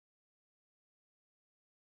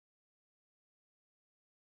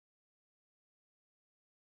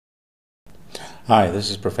Hi, this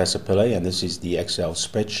is Professor Pillay, and this is the Excel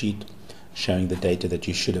spreadsheet showing the data that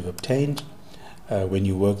you should have obtained when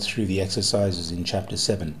you worked through the exercises in Chapter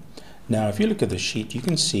 7. Now, if you look at the sheet, you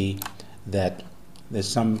can see that there's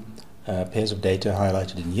some pairs of data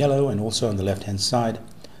highlighted in yellow, and also on the left-hand side,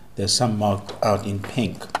 there's some marked out in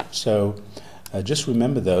pink. So just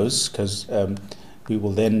remember those, because we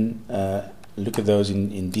will then look at those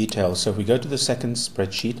in detail. So if we go to the second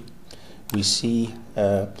spreadsheet, we see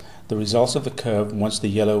the results of the curve once the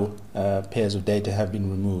yellow pairs of data have been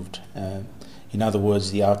removed. In other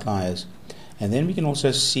words, the outliers. And then we can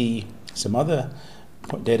also see some other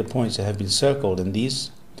data points that have been circled, and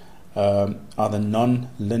these are the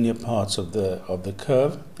non-linear parts of the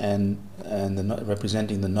curve and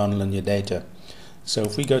representing the non-linear data. So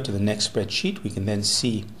if we go to the next spreadsheet, we can then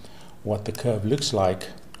see what the curve looks like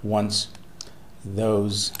once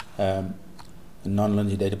those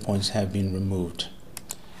non-linear data points have been removed.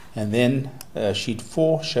 And then sheet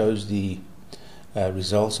 4 shows the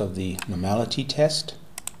results of the normality test,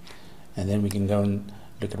 and then we can go and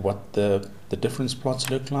look at what the difference plots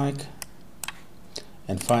look like,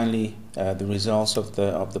 and finally the results of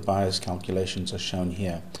the bias calculations are shown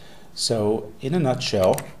here. So in a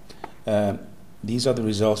nutshell, these are the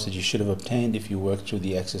results that you should have obtained if you worked through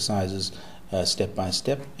the exercises step by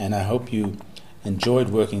step, and I hope you enjoyed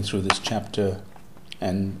working through this chapter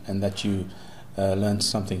and that you learned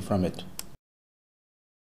something from it.